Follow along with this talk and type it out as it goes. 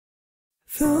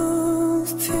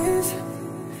Those tears,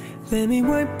 let me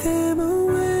wipe them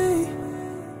away.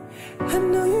 I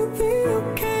know you'll be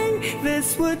okay,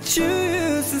 that's what you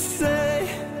used to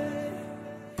say.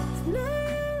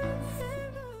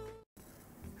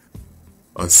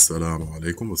 Assalamu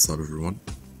alaikum, what's up everyone?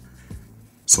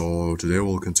 So today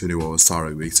we'll continue what we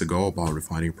started weeks ago about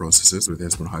refining processes with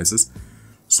Aspen hysys.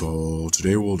 So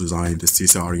today we'll design the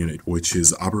CCR unit, which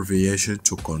is abbreviation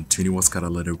to continuous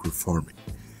catalytic reforming.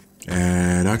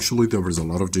 And actually there is a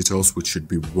lot of details which should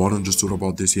be well understood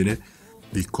about this unit,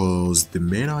 because the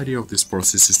main idea of this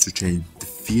process is to change the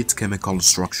feed chemical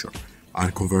structure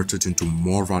and convert it into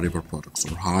more valuable products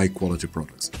or high quality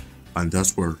products. And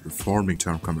that's where reforming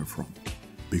term coming from,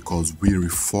 because we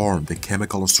reform the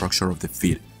chemical structure of the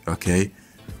feed, okay?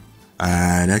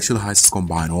 And actually hysys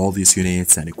combine all these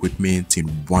units and equipment in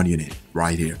one unit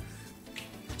right here.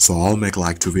 So I'll make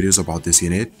like 2 videos about this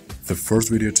unit. The first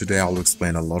video today I'll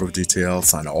explain a lot of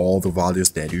details and all the values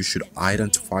that you should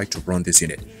identify to run this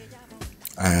unit.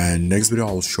 And next video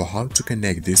I'll show how to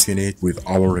connect this unit with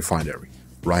our refinery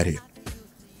right here.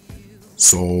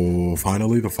 So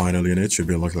finally the final unit should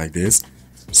be look like this.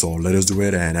 So let us do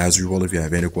it, and as usual, if you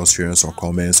have any questions or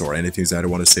comments or anything that you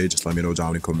want to say, just let me know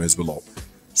down in comments below.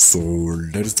 So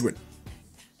let us do it.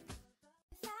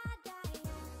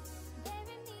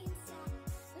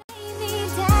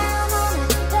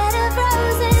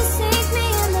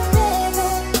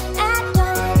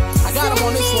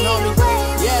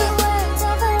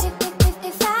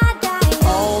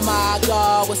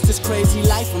 What's this crazy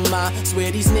life of mine?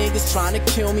 Swear these niggas trying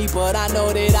to kill me, but I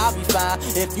know that I'll be fine.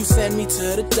 If you send me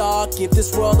to the dark, give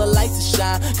this world a light to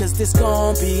shine, cause there's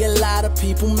gonna be a lot of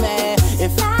people mad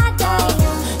if I die.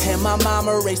 And my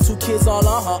mama raised 2 kids all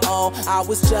on her own. I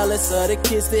was jealous of the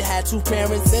kids that had 2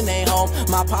 parents in their home.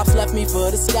 My pops left me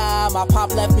for the sky, my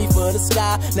pop left me for the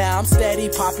sky. Now I'm steady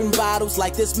popping bottles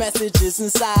like this message is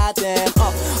inside them.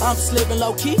 I'm just living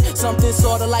low-key, something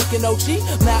sorta like an OG.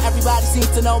 Now everybody seems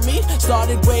to know me.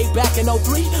 Started way back in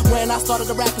 03 when I started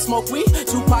to rap and smoke weed.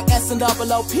 Tupac S and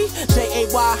double OP,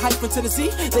 J-A-Y hyphen to the Z.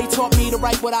 They taught me to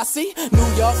write what I see. New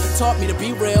York taught me to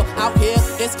be real. Out here,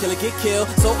 it's kill or get killed.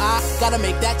 So I gotta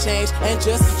make that change and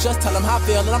just tell them how I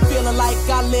feel. And I'm feeling like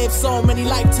I lived so many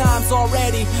lifetimes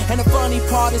already. And the funny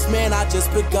part is, man, I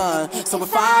just begun. So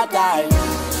if I die,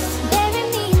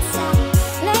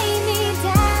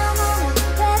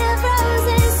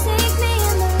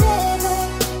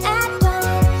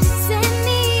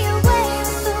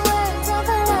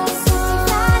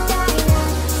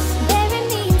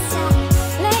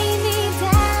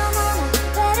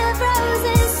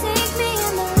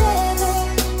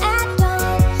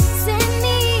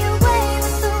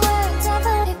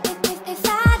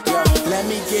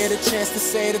 get a chance to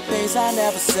say the things I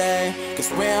never say. Cause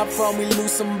where I'm from, we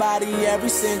lose somebody every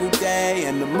single day.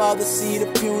 And the mothers see the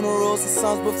funerals, the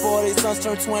sons before their sons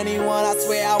turn 21. I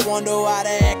swear I wonder why the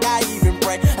heck I even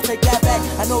pray. I take that back,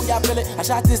 I know y'all feel it. I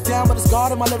shot this down, but it's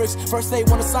guarding my lyrics. First they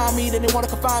wanna sign me, then they wanna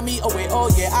confine me. Oh wait, oh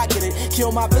yeah, I get it.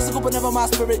 Kill my physical, but never my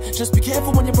spirit. Just be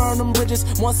careful when you burn them bridges.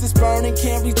 Once it's burning,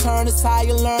 can't return. It's how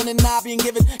you learn and not being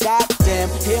given. Goddamn,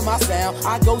 hear my sound.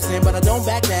 I go in, but I don't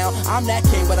back down. I'm that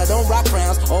king, but I don't rock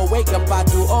crowns. Oh, wake up, I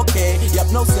do okay.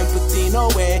 Yup, no sympathy, no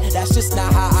way. That's just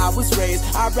not how I was raised.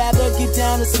 I'd rather get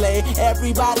down and slay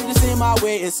everybody that's in my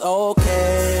way. It's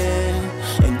okay,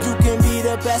 and you can be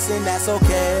the best, and that's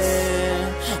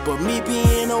okay. But me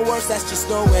being the worst, that's just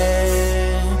no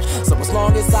way. So as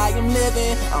long as I am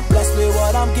living, I'm blessed with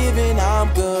what I'm giving.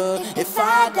 I'm good. If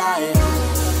I die,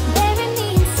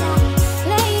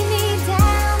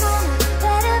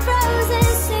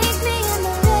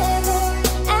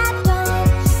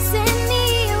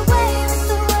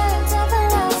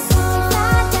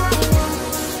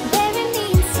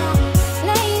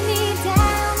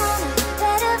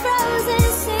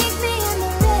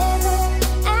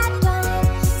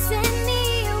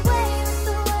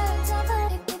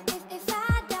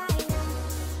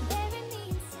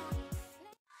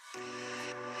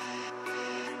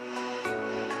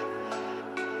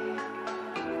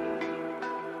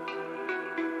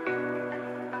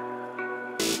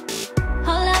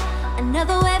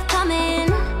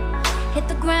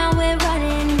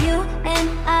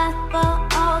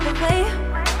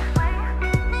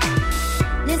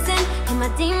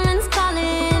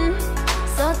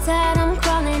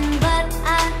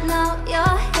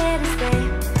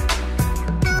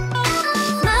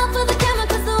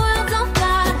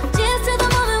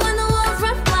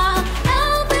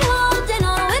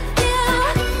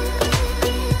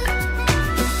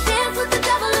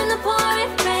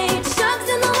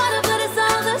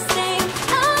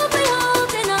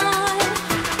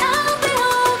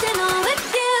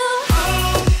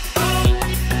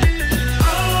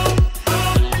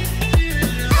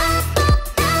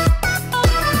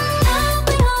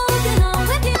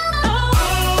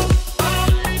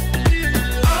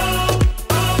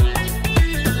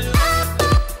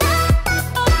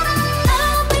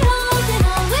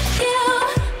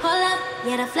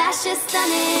 just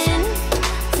stunning.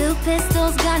 Two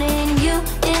pistols gunning, you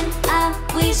and I,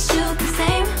 we shoot the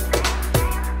same.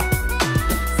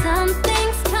 Some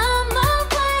things come my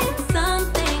way, some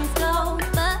things go,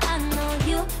 but I know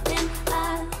you and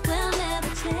I will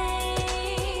never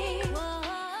change. Whoa,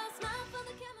 smile for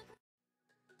the camera.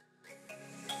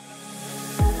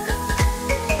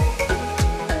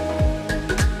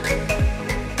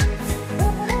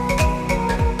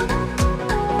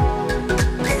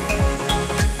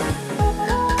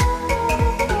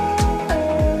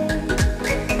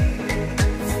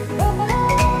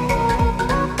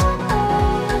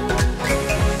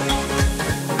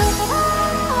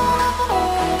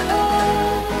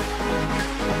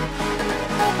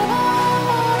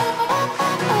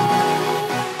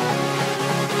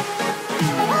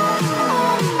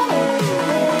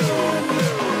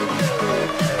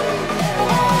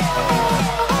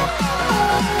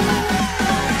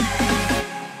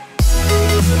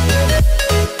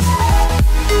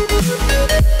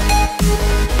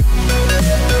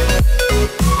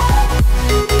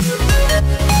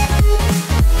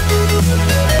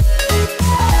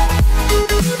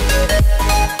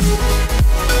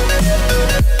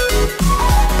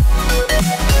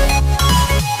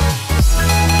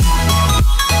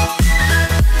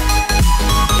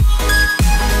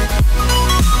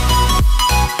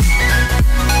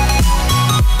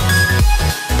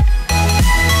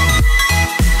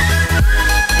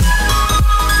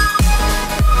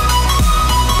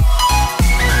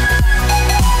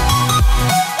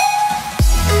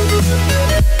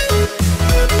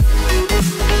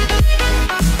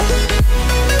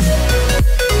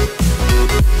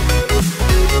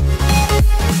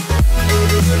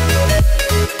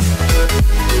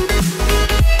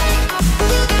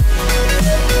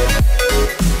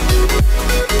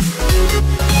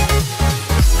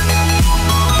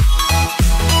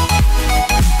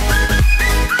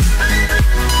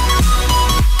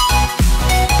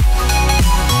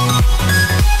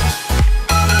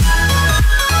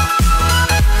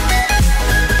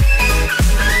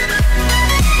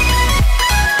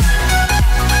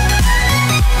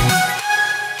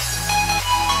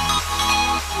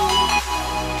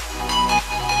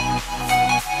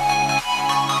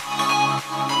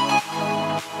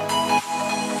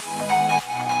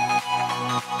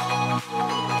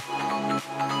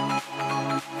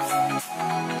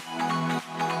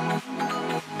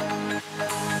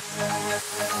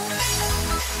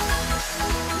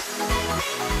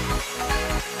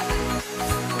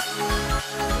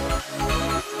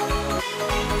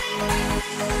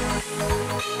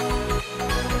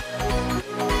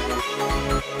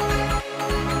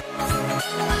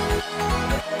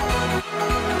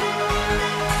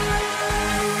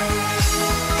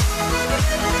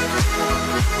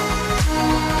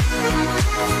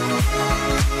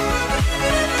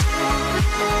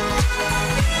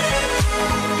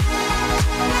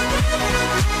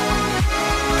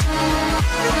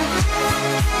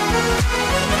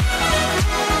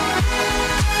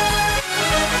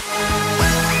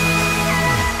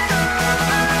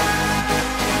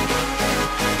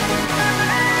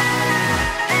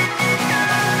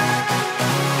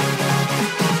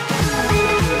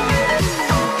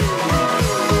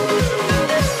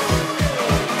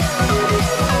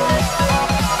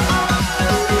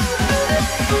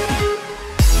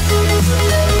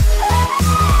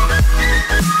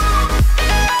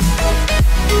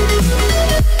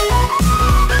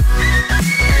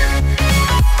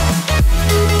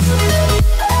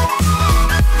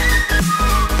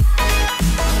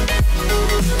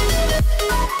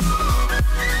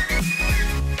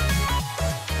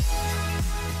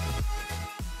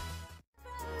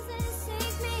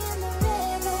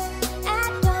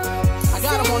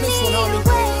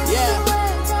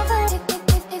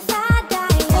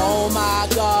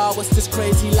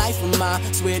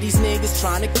 Swear these niggas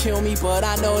trying to kill me, but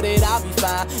I know that I'll be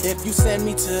fine. If you send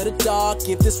me to the dark,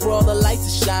 give this world a light to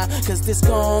shine. Cause there's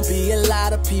gonna be a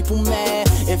lot of people mad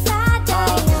if I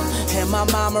die. And my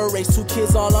mama raised 2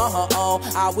 kids all on her own.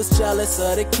 I was jealous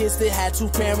of the kids that had 2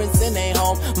 parents in their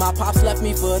home. My pops left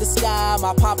me for the sky,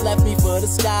 my pop left me for the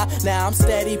sky. Now I'm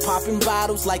steady popping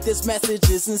bottles like this message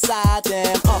is inside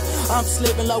them. I'm just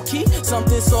living low-key,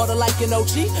 something sorta like an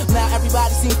OG. Now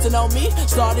everybody seems to know me.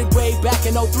 Started way back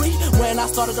in 03 when I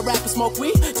started to rap and smoke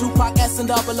weed. Tupac S and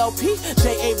double OP,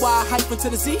 J-A-Y hyphen to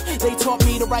the Z. They taught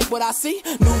me to write what I see.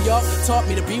 New York taught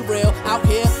me to be real. Out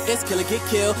here, it's kill or get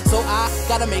killed. So I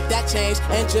gotta make that change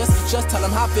and just tell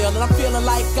them how I feel. And I'm feeling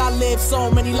like I lived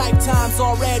so many lifetimes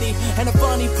already. And the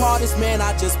funny part is, man,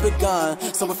 I just begun.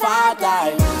 So if I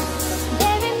die,